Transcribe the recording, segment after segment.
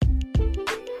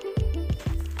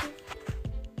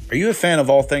Are you a fan of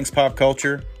all things pop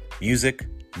culture, music,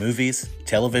 movies,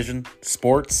 television,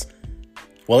 sports?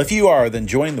 Well, if you are, then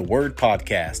join the Word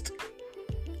Podcast.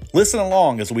 Listen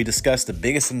along as we discuss the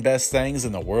biggest and best things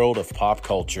in the world of pop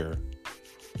culture.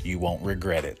 You won't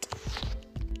regret it.